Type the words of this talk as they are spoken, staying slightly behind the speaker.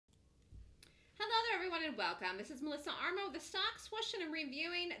and welcome. This is Melissa Armo with the Stock Swoosh, and I'm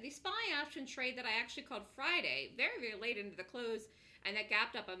reviewing the SPY option trade that I actually called Friday, very, very late into the close, and that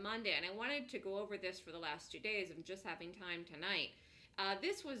gapped up on Monday. And I wanted to go over this for the last 2 days. I'm just having time tonight.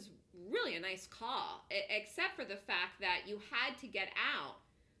 This was really a nice call, except for the fact that you had to get out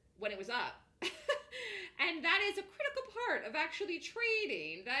when it was up. And that is a critical part of actually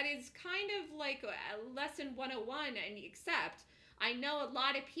trading. That is kind of like lesson 101, and except I know a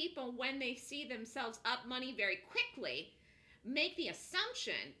lot of people, when they see themselves up money very quickly, make the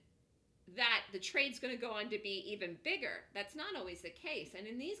assumption that the trade's going to go on to be even bigger. That's not always the case. And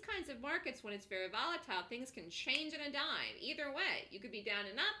in these kinds of markets, when it's very volatile, things can change in a dime. Either way, you could be down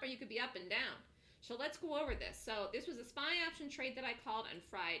and up, or you could be up and down. So let's go over this. So this was a SPY option trade that I called on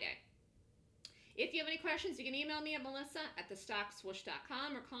Friday. If you have any questions, you can email me at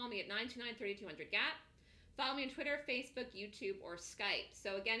melissa@thestockswoosh.com or call me at 929-3200-GAP. Follow me on Twitter, Facebook, YouTube, or Skype.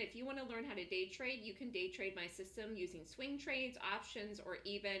 So again, if you want to learn how to day trade, you can day trade my system using swing trades, options, or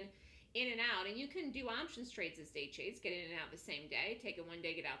even in and out. And you can do options trades as day trades, get in and out the same day, take it one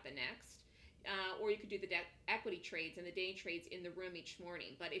day, get out the next. Or you could do the equity trades and the day trades in the room each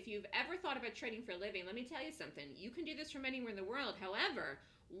morning. But if you've ever thought about trading for a living, let me tell you something. You can do this from anywhere in the world. However,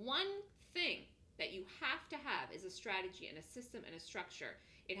 one thing that you have to have is a strategy and a system and a structure.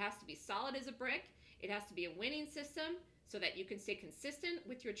 It has to be solid as a brick. It has to be a winning system so that you can stay consistent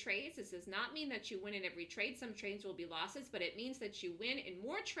with your trades. This does not mean that you win in every trade. Some trades will be losses, but it means that you win in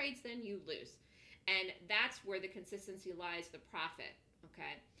more trades than you lose. And that's where the consistency lies, the profit,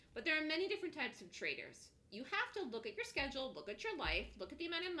 okay? But there are many different types of traders. You have to look at your schedule, look at your life, look at the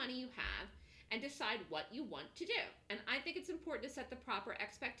amount of money you have, and decide what you want to do. And I think it's important to set the proper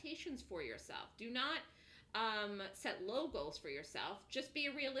expectations for yourself. Do not set low goals for yourself. Just be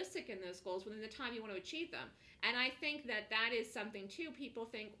realistic in those goals within the time you want to achieve them. And I think that that is something too. People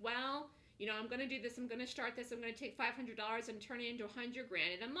think, well, you know, I'm going to do this, I'm going to start this, I'm going to take $500 and turn it into $100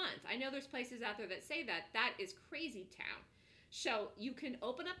 grand in a month. I know there's places out there that say that. That is crazy town. So you can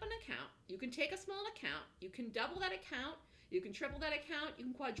open up an account, you can take a small account, you can double that account, you can triple that account, you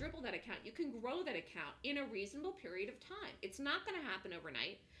can quadruple that account, you can grow that account in a reasonable period of time. It's not going to happen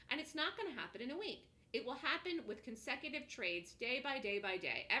overnight, and it's not going to happen in a week. It will happen with consecutive trades day by day by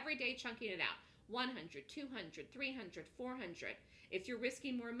day, every day chunking it out. 100, 200, 300, 400. If you're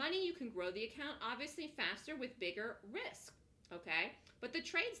risking more money, you can grow the account obviously faster with bigger risk, okay? But the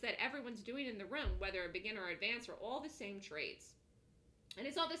trades that everyone's doing in the room, whether a beginner or advanced, are all the same trades. And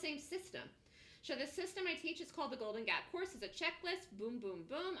it's all the same system. So the system I teach is called the Golden Gap Course. It's a checklist, boom, boom,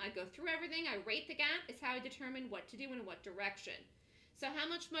 boom. I go through everything. I rate the gap. It's how I determine what to do and in what direction. So how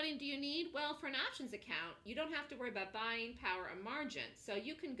much money do you need? Well, for an options account, you don't have to worry about buying power or margin. So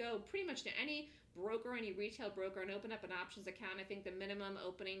you can go pretty much to any broker, any retail broker, and open up an options account. I think the minimum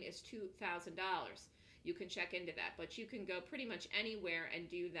opening is $2,000. You can check into that, but you can go pretty much anywhere and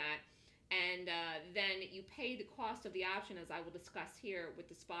do that. And then you pay the cost of the option, as I will discuss here with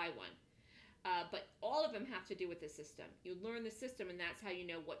the SPY one. But all of them have to do with the system. You learn the system, and that's how you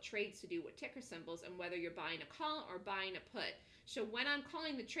know what trades to do, what ticker symbols, and whether you're buying a call or buying a put. So when I'm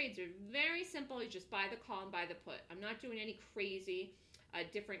calling the trades, they're very simple. You just buy the call and buy the put. I'm not doing any crazy,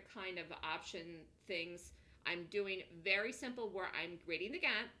 different kind of option things. I'm doing very simple where I'm grading the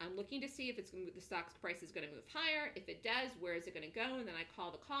gap. I'm looking to see if the stock's price is going to move higher. If it does, where is it going to go? And then I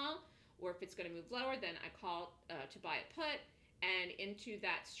call the call. Or if it's going to move lower, then I call to buy a put and into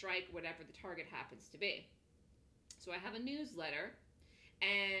that strike, whatever the target happens to be. So I have a newsletter,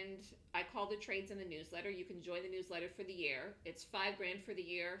 and I call the trades in the newsletter. You can join the newsletter for the year. It's $5 grand for the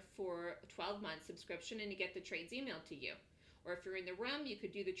year for a 12-month subscription, and you get the trades emailed to you. Or if you're in the room, you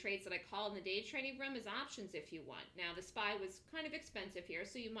could do the trades that I call in the day trading room as options if you want. Now, the SPY was kind of expensive here,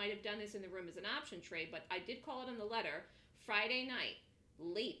 so you might have done this in the room as an option trade, but I did call it in the letter Friday night,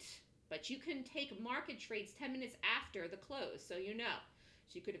 late. But you can take market trades 10 minutes after the close, so you know.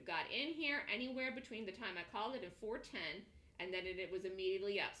 So you could have got in here anywhere between the time I called it and 4:10, and then it was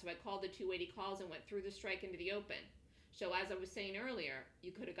immediately up. So I called the 280 calls and went through the strike into the open. So as I was saying earlier,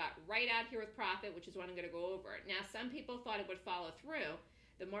 you could have got right out here with profit, which is what I'm going to go over. Now, some people thought it would follow through.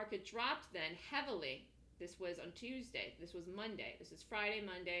 The market dropped then heavily. This was on Tuesday. This was Monday. This is Friday,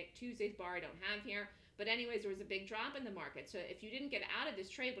 Monday. Tuesday's bar I don't have here. But anyways, there was a big drop in the market. So if you didn't get out of this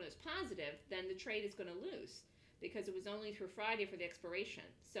trade when it was positive, then the trade is going to lose because it was only through Friday for the expiration.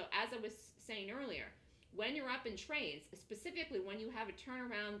 So as I was saying earlier, when you're up in trades, specifically when you have a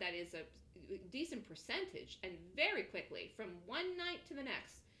turnaround that is a decent percentage and very quickly from one night to the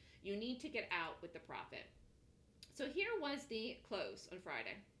next, you need to get out with the profit. So here was the close on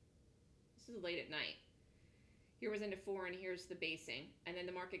Friday. This is late at night. Here was into 4, and here's the basing, and then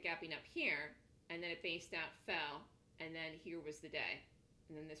the market gapping up here. and then it faced out, fell, and then here was the day,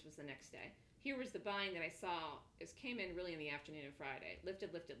 and then this was the next day. Here was the buying that I saw. It came in really in the afternoon of Friday.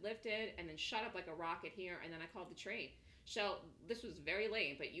 Lifted, and then shot up like a rocket here, and then I called the trade. So this was very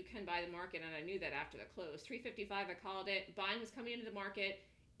late, but you can buy the market, and I knew that after the close. 355, I called it. Buying was coming into the market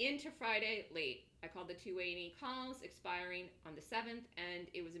into Friday late. I called the 280 calls expiring on the 7th, and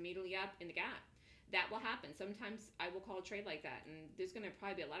it was immediately up in the gap. That will happen. Sometimes I will call a trade like that, and there's going to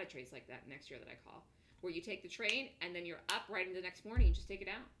probably be a lot of trades like that next year that I call, where you take the trade, and then you're up right into the next morning and just take it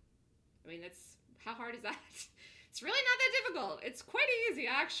out. I mean, that's, how hard is that? It's really not that difficult. It's quite easy,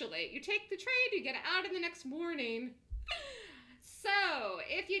 actually. You take the trade, you get it out in the next morning. So,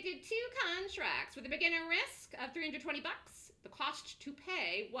 if you did 2 contracts with a beginner risk of $320, the cost to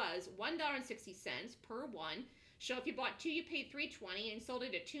pay was $1.60 per one. So if you bought 2, you paid $3.20 and sold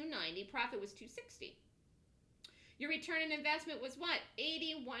it at $2.90. Profit was $2.60. Your return on investment was what?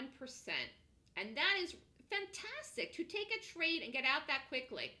 81%. And that is fantastic to take a trade and get out that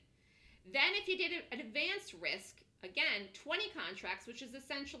quickly. Then if you did an advanced risk, again, 20 contracts, which is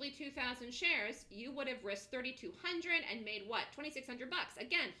essentially 2,000 shares, you would have risked $3,200 and made what? $2,600.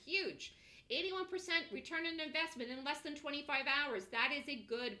 Again, huge. 81% return on investment in less than 25 hours. That is a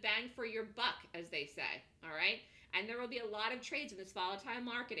good bang for your buck, as they say. All right? And there will be a lot of trades in this volatile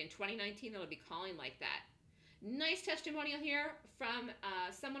market in 2019 that will be calling like that. Nice testimonial here from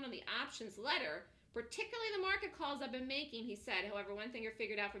someone on the options letter, particularly the market calls I've been making. He said, however, one thing you're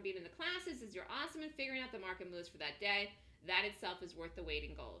figured out from being in the classes is you're awesome in figuring out the market moves for that day. That itself is worth the weight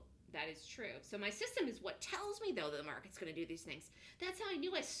in gold. That is true. So my system is what tells me, though, that the market's going to do these things. That's how I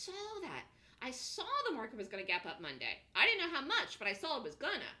knew. I saw that. I saw the market was going to gap up Monday. I didn't know how much, but I saw it was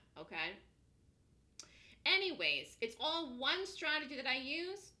gonna, okay? Anyways, it's all one strategy that I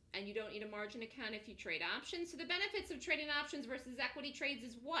use, and you don't need a margin account if you trade options. So the benefits of trading options versus equity trades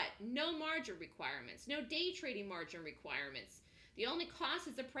is what? No margin requirements, no day trading margin requirements. The only cost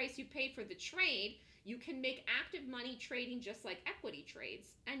is the price you pay for the trade. You can make active money trading just like equity trades,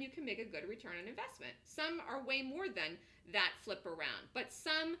 and you can make a good return on investment. Some are way more than that flip around, but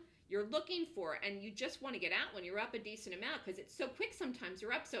some you're looking for, and you just want to get out when you're up a decent amount because it's so quick sometimes.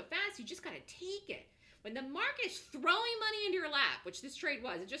 You're up so fast, you just got to take it. When the market is throwing money into your lap, which this trade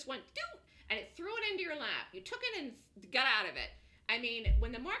was, it just went, doo, and it threw it into your lap. You took it and got out of it. I mean,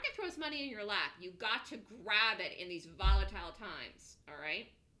 when the market throws money in your lap, you got to grab it in these volatile times, all right?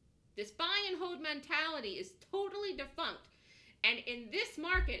 This buy and hold mentality is totally defunct. And in this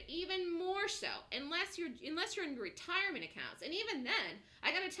market, even more so, unless you're in retirement accounts. And even then,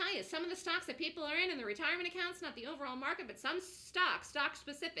 I got to tell you, some of the stocks that people are in the retirement accounts, not the overall market, but some stocks, stock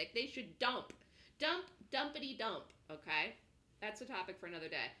specific, they should dump. Dumpity dump, okay? That's a topic for another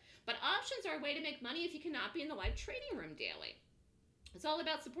day. But options are a way to make money if you cannot be in the live trading room daily. It's all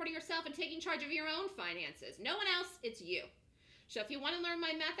about supporting yourself and taking charge of your own finances. No one else, it's you. So if you want to learn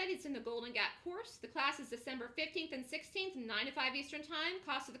my method, it's in the Golden Gap course. The class is December 15th and 16th, 9 to 5 Eastern Time.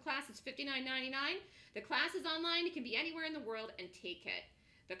 Cost of the class is $59.99. The class is online. It can be anywhere in the world, and take it.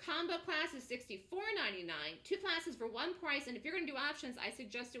 The combo class is $64.99. 2 classes for one price, and if you're going to do options, I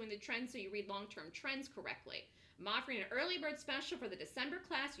suggest doing the trends so you read long-term trends correctly. I'm offering an early bird special for the December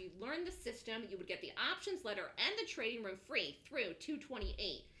class. You learn the system. You would get the options letter and the trading room free through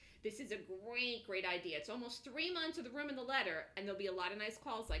 2/28. This is a great, great idea. It's almost 3 months of the room and the letter, and there'll be a lot of nice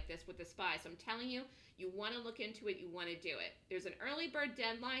calls like this with the SPY. So I'm telling you, you want to look into it. You want to do it. There's an early bird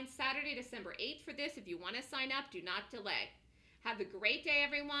deadline, Saturday, December 8th for this. If you want to sign up, do not delay. Have a great day,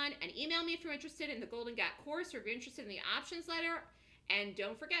 everyone, and email me if you're interested in the Golden Gap course or if you're interested in the options letter. And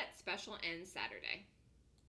don't forget, special ends Saturday.